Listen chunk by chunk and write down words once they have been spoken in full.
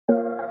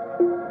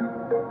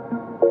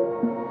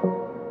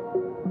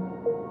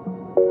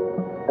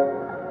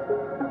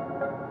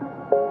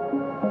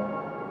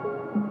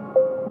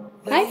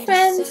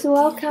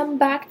welcome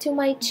back to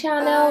my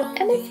channel,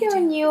 and if you're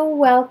new,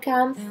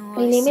 welcome.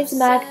 My name is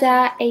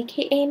Magda,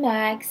 aka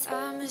Max.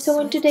 So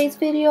in today's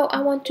video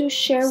I want to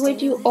share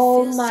with you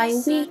all my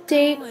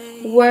weekday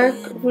work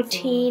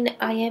routine.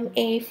 I am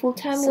a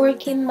full-time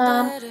working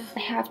mom.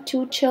 I have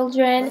 2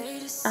 children,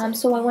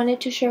 so I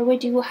wanted to share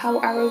with you how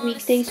our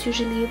weekdays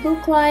usually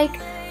look like.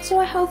 So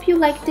I hope you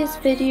like this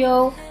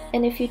video,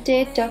 and if you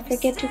did, don't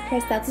forget to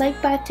press that like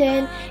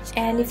button,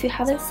 and if you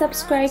haven't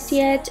subscribed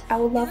yet, I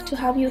would love to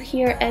have you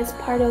here as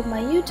part of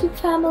my YouTube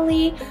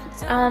family.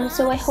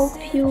 So I hope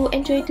you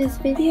enjoyed this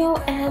video,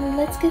 and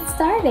let's get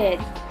started.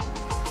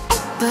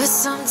 But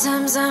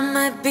sometimes I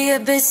might be a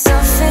bit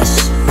selfish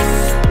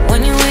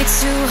when you're way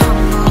too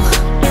humble.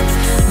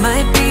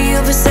 Might be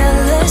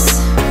overzealous,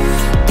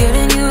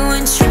 getting you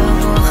in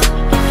trouble.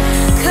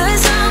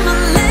 'Cause I'm a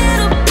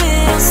little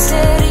bit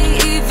unsteady,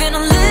 even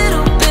a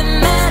little bit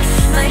mad.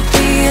 Might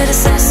be a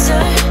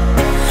disaster,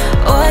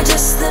 or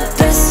just the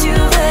best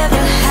you've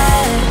ever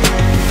had.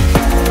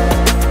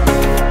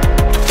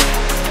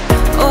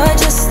 Or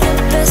just the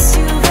best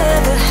you've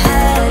ever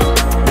had.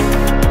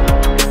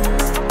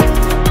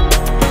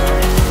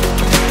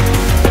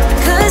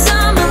 'Cause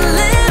I'm a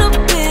little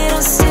bit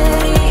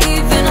unsteady,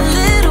 even a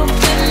little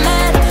bit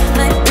mad.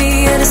 Might be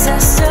a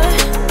disaster.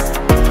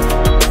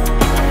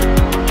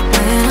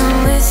 When I'm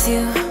with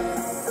you,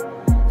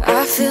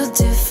 I feel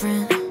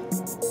different,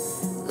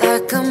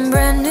 like I'm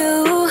brand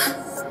new.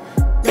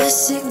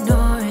 Let's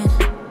ignore it.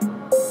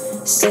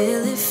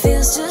 Still it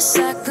feels just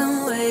like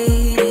I'm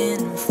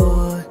waiting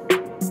for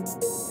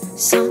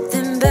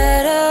something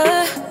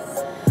better.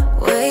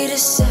 Wait a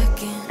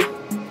second,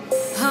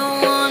 I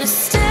wanna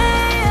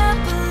stay up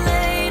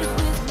late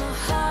with my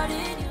heart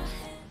in your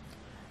hand.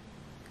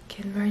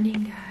 Good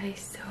morning,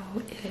 guys. So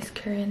it is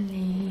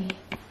currently,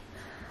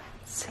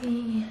 let's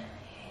see,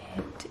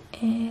 it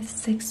is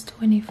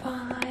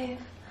 6:25.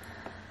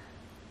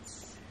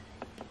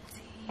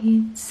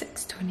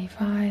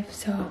 6:25,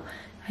 so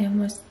I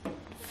almost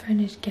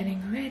finished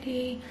getting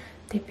ready.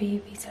 The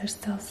babies are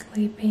still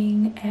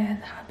sleeping and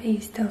hubby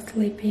is still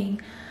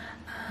sleeping,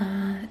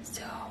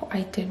 so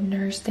I did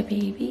nurse the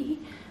baby.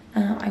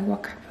 I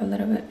woke up a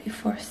little bit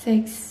before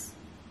 6.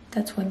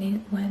 That's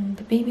when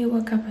the baby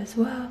woke up as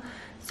well,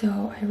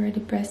 so I already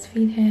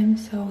breastfeed him,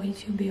 so he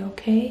should be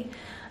okay.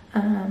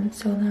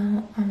 So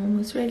now I'm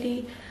almost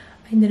ready.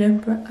 I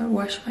didn't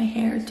wash my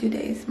hair.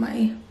 Today is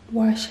my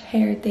wash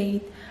hair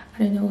date.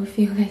 I don't know if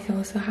you guys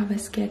also have a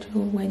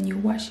schedule when you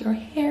wash your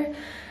hair,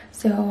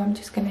 so I'm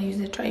just gonna use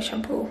the dry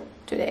shampoo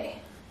today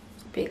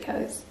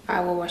because I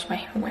will wash my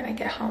hair when I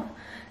get home.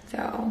 So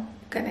I'm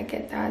gonna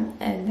get that,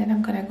 and then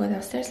I'm gonna go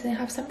downstairs and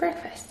have some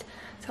breakfast.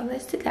 So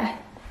let's do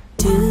that.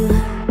 Do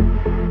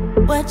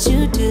what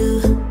you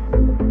do.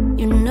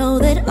 You know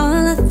that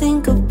all I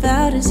think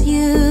about is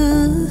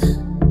you.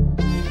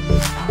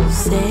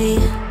 Say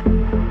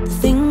the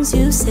things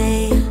you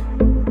say.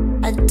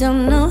 I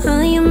don't know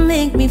how you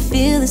make me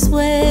feel this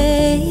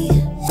way.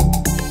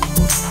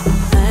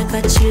 I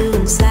got you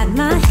inside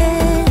my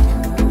head,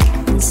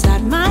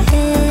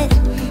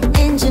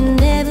 and you're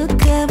never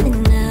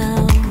coming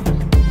out.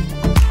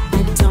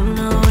 I don't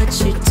know what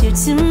you do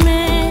to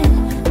me.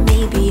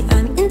 Maybe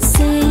I'm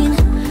insane.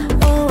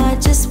 Oh, I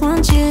just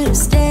want you to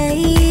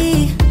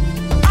stay.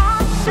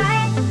 All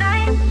night,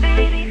 night,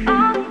 baby,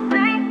 all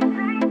night.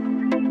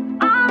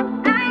 All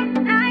night,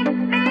 night,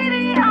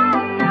 baby,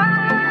 all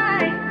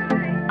night.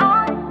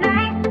 All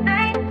night,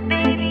 night,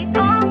 baby,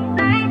 all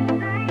night.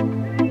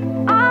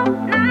 All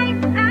night,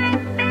 night,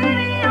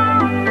 baby,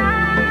 all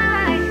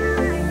night.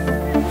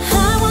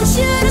 I want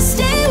you to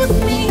stay with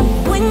me.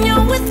 When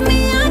you're with me,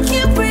 I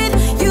can't breathe.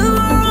 You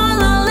are all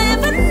I'll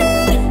ever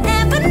need,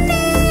 ever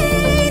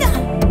need.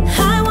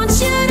 I want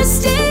you to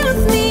stay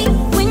with me.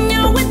 When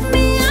you're with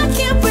me, I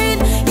can't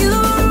breathe. You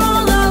are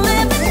all I'll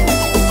ever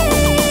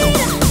need.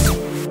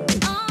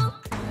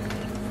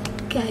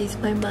 Guys,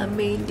 my mom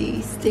made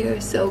these. They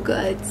are so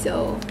good,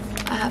 so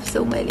I have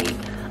so many.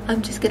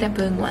 I'm just gonna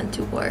bring one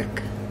to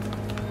work.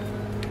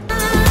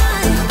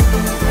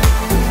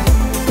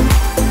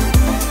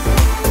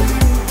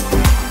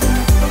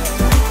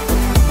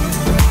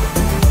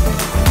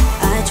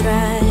 I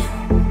try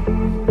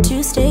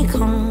to stay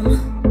calm,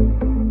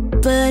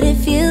 but it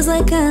feels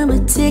like I'm a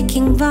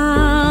ticking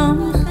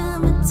bomb.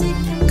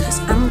 'Cause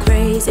I'm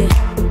crazy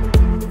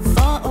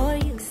for all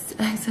you. It's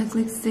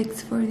exactly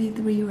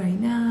 6:43 right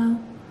now.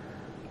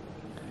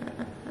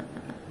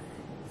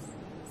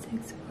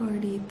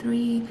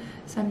 6:43.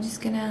 So I'm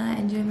just gonna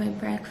enjoy my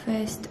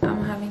breakfast.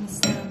 I'm having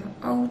some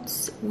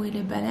oats with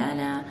a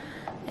banana,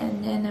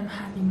 and then I'm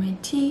having my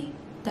tea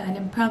that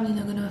I'm probably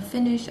not gonna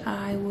finish.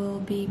 I will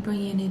be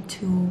bringing it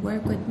to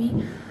work with me,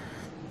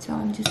 so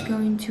I'm just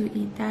going to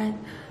eat that.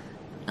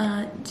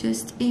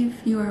 Just if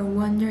you are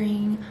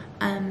wondering,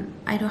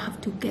 I don't have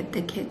to get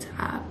the kids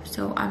up,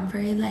 so I'm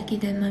very lucky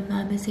that my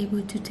mom is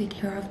able to take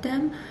care of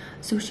them.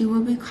 So she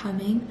will be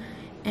coming,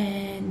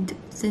 and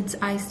since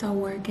I start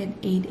work at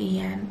 8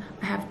 a.m.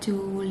 I have to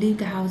leave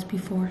the house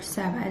before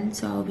 7,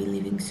 so I'll be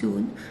leaving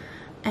soon.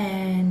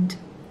 And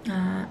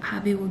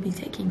Abby will be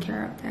taking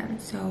care of them.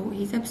 So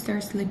he's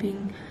upstairs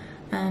sleeping,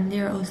 and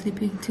they're all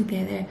sleeping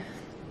together.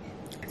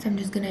 So I'm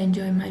just gonna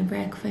enjoy my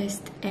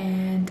breakfast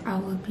and I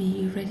will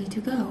be ready to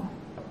go.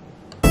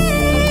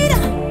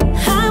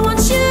 I want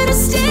you to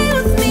stay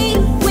with me.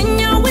 When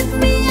you're with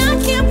me, I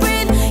can't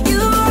breathe.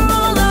 You are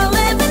all I'll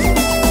ever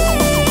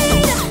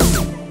need.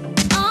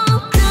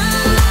 All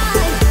night. All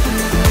night.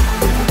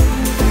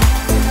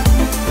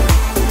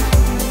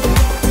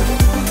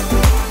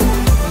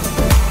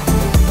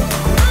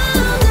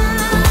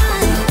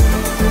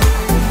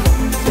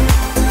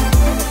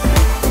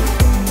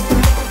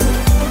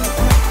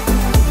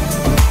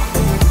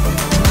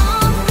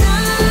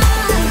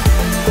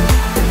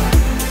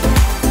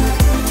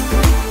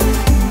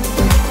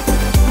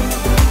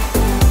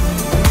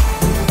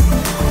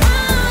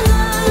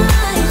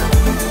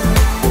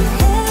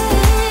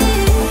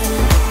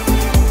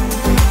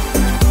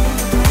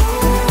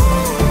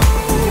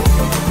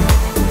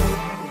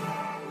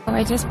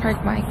 I just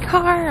parked my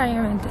car. I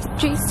am at the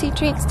GC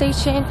train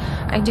station.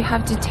 I do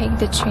have to take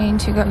the train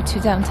to go to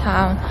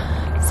downtown,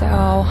 so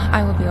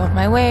I will be on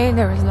my way.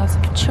 There is lots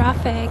of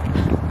traffic,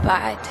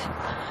 but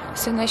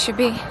soon I should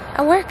be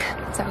at work,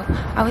 so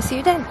I will see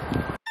you then.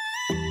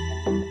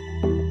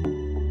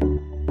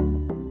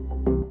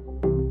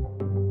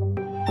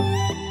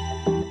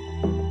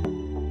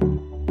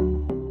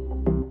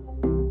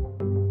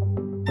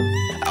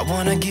 I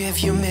wanna give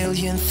you a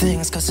million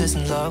things, 'cause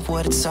isn't love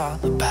what it's all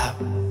about?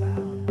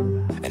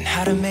 And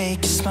how to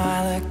make you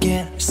smile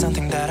again is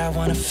something that I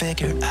wanna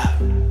figure out.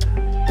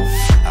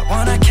 I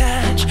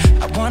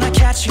wanna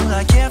catch you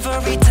like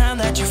every time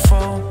that you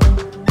fall.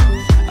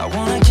 I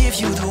wanna give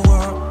you the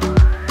world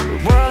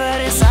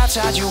that is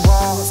outside your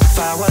walls. If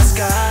I was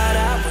God,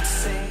 I would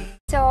say.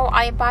 So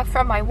I'm back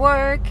from my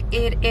work.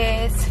 It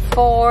is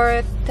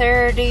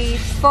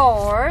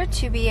 4:34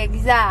 to be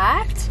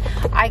exact.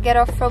 I get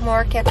off from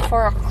work at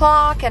 4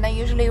 o'clock and I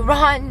usually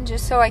run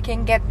just so I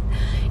can get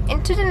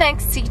into the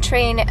next C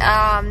train.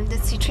 The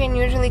C train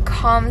usually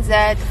comes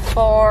at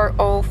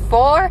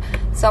 4:04,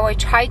 so I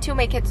try to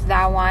make it to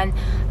that one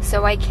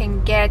so I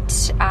can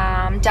get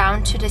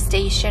down to the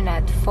station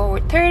at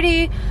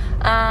 4:30,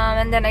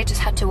 and then I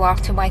just had to walk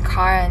to my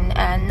car, and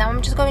now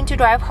I'm just going to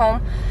drive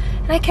home,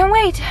 and I can't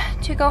wait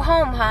to go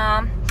home.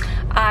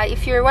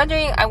 If you're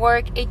wondering, I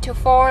work 8 to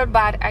 4,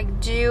 but I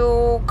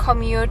do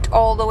commute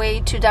all the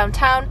way to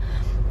downtown,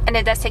 and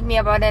it does take me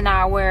about an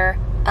hour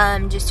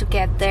just to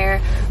get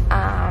there.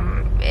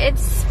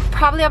 It's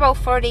probably about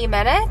 40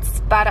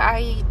 minutes, but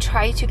I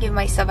try to give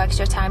myself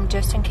extra time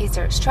just in case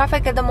there's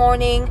traffic in the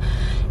morning,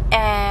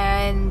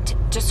 and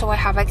just so I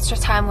have extra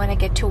time when I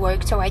get to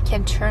work so I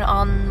can turn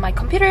on my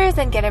computers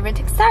and get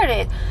everything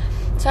started.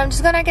 So I'm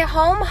just gonna get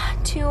home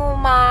to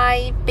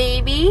my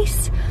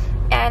babies,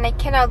 and I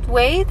cannot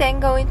wait. I'm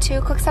going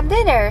to cook some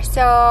dinner,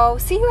 so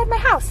see you at my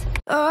house.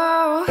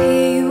 Oh,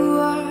 here you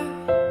are,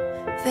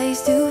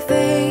 face to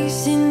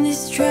face in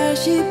this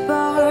trashy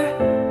bar.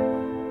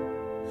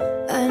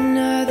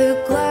 Another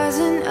glass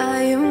and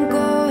I am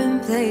going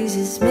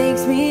places.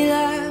 Makes me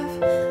laugh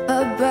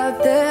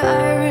about the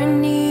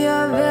irony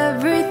of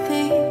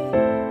everything.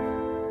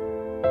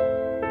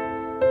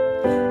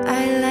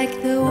 I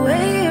like the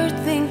way you're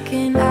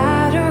thinking.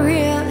 I don't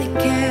really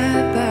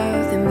care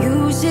about the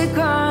music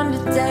on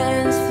the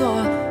dance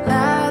floor.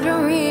 I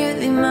don't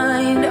really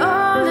mind.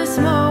 All the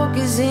smoke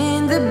is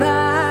in the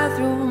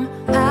bathroom.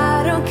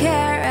 I don't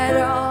care at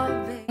all.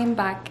 I'm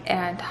back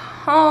at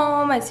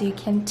home, as you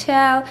can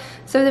tell.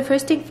 So the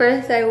first thing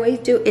first I always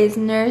do is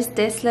nurse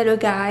this little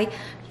guy.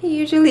 He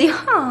usually,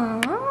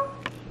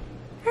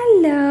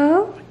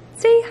 hello,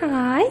 say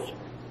hi.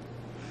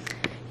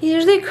 He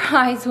usually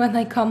cries when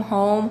I come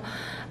home.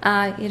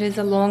 It is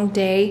a long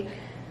day.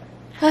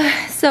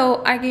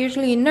 So I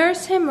usually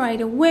nurse him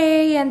right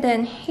away, and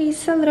then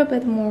he's a little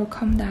bit more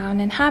calmed down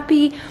and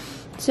happy.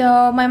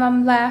 So my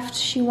mom left,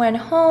 she went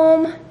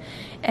home,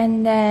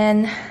 and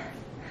then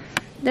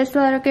this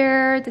little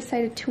girl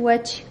decided to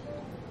watch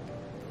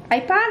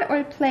iPad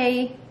or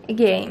play a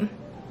game.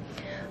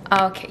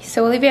 Okay,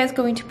 so Olivia is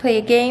going to play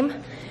a game,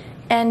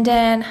 and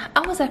then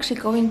I was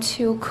actually going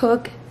to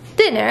cook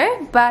dinner,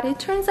 but it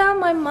turns out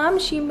my mom,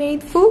 she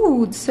made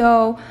food.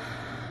 So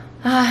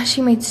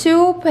she made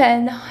soup,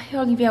 and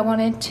Olivia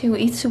wanted to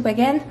eat soup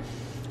again.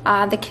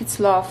 The kids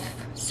love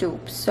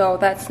soup, so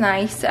that's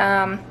nice.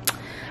 I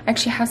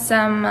actually have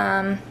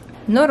some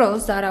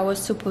noodles that I was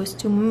supposed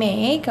to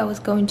make. I was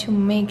going to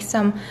make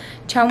some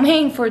chow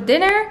mein for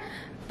dinner,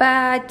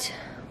 but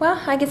well,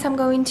 I guess I'm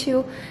going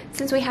to,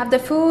 since we have the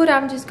food,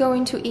 I'm just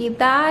going to eat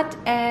that.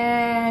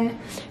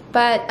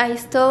 But I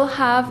still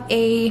have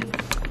a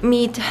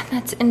meat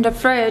that's in the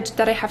fridge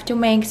that I have to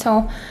make, so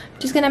I'm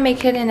just gonna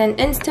make it in an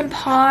Instant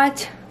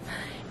Pot,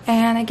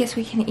 and I guess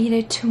we can eat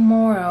it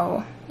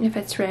tomorrow if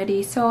it's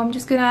ready. So I'm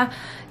just gonna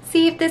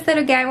see if this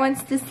little guy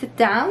wants to sit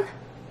down,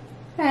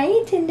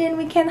 right, and then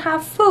we can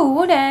have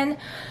food. And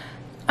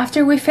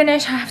after we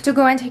finish, I have to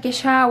go and take a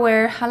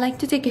shower. I like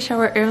to take a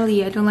shower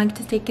early. I don't like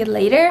to take it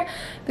later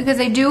because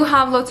I do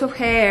have lots of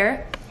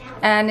hair,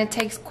 and it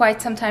takes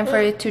quite some time for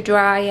it to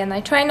dry, and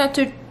I try not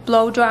to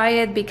blow dry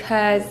it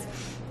because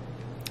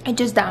it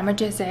just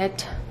damages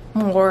it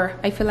more.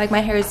 I feel like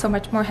my hair is so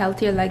much more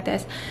healthier like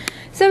this.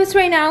 So it's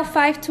right now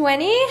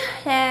 5:20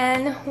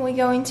 and we're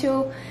going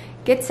to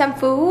get some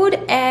food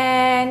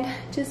and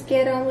just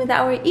get on with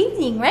our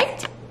evening,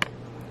 right?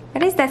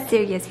 What is that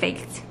serious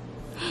face?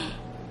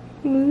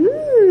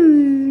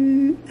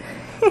 Ooh.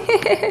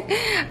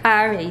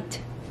 Alright.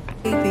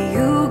 Baby,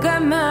 you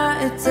got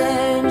my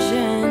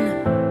attention.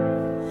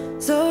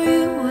 So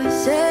you were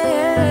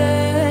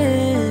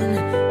saying,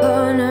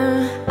 oh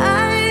no,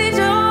 I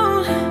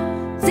don't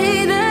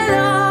see the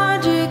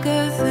logic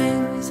of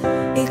things.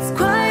 It's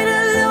quite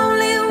a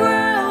lonely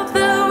world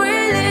that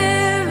we're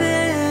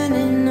living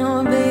in.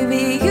 Oh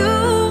baby, you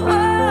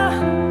are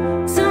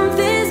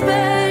something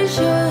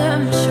special,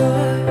 I'm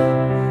sure.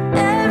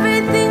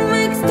 Everything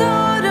makes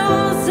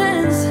total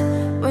sense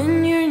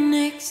when you're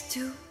next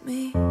to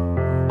me.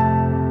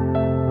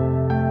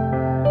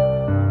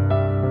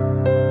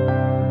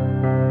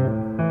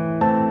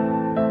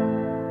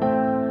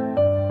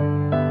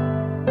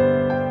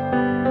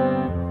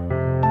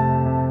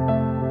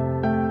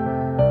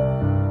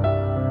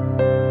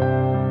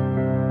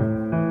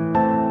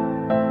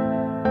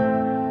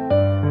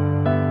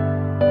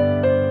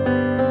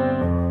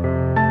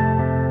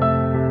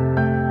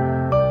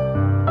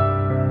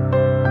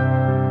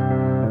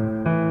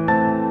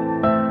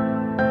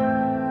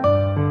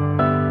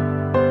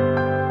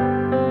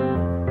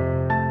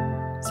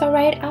 So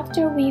right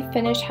after we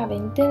finished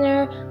having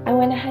dinner, I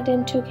went ahead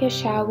and took a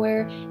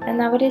shower, and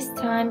now it is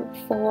time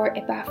for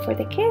a bath for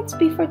the kids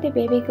before the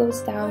baby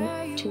goes down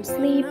to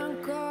sleep.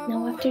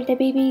 Now after the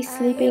baby is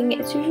sleeping,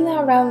 it's usually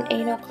around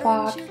 8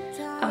 o'clock.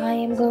 I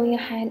am going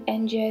ahead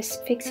and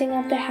just fixing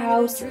up the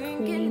house,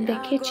 cleaning the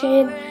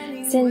kitchen.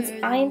 Since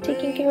I am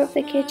taking care of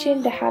the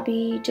kitchen, the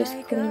hubby just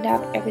cleaned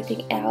up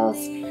everything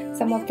else,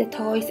 some of the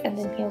toys, and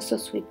then he also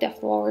swept the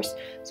floors.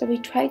 So we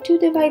try to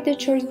divide the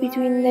chores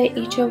between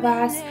each of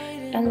us,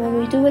 and when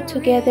we do it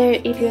together,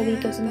 it really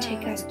doesn't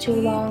take us too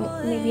long,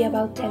 maybe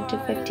about 10 to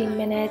 15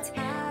 minutes,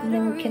 and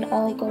then we can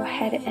all go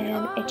ahead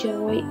and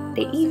enjoy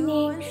the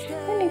evening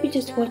and maybe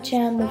just watch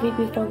a movie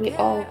before we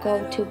all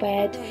go to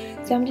bed.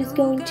 So I'm just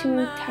going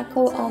to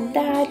tackle on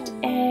that,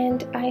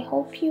 and I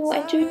hope you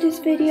enjoyed this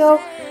video,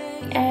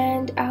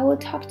 and I will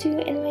talk to you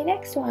in my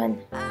next one.